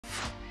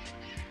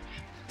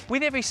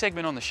With every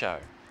segment on the show,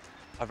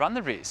 I run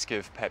the risk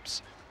of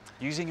perhaps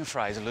using a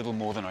phrase a little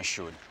more than I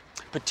should,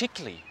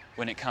 particularly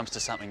when it comes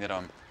to something that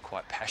I'm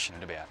quite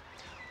passionate about.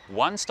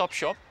 One Stop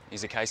Shop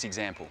is a case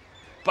example,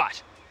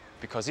 but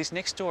because this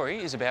next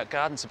story is about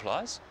garden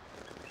supplies,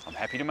 I'm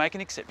happy to make an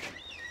exception.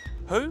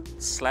 Who?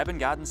 Slab and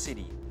Garden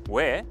City.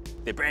 Where?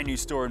 Their brand new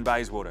store in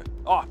Bayswater.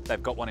 Oh,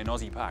 they've got one in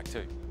Aussie Park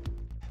too.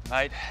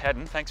 Mate,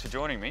 Haddon, thanks for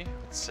joining me.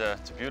 It's a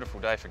beautiful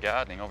day for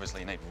gardening. Obviously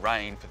you need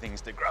rain for things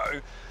to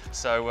grow.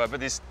 So, but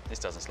this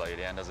doesn't slow you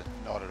down, does it?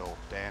 Not at all,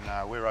 Dan.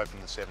 We're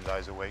open the 7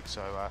 days a week,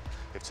 so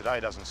if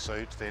today doesn't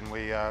suit, then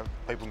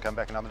people can come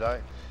back another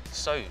day.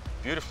 So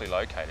beautifully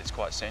located, it's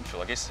quite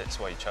central. I guess that's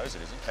why you chose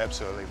it, isn't it?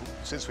 Absolutely.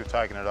 Since we've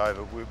taken it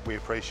over, we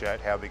appreciate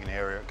how big an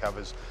area it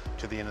covers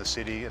to the end of the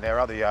city, and our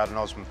other yard in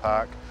Osborne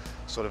Park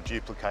sort of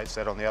duplicates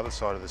that on the other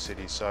side of the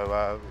city.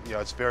 So, you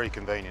know, it's very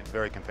convenient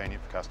for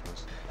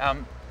customers.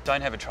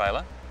 Don't have a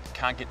trailer,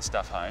 can't get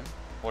stuff home.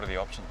 What are the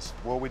options?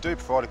 Well, we do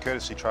provide a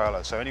courtesy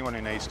trailer, so anyone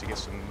who needs to get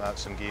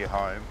some gear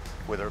home,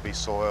 whether it be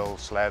soil,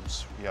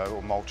 slabs, you know,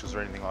 or mulches or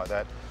anything like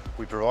that,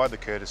 we provide the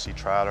courtesy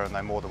trailer, and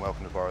they're more than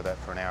welcome to borrow that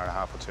for an hour and a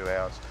half or 2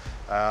 hours.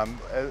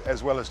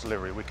 As well as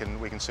delivery, we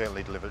can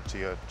certainly deliver it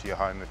to your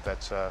home if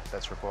that's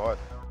required.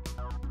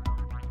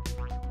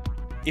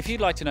 If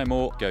you'd like to know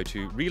more, go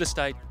to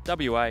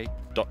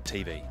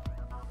realestatewa.tv.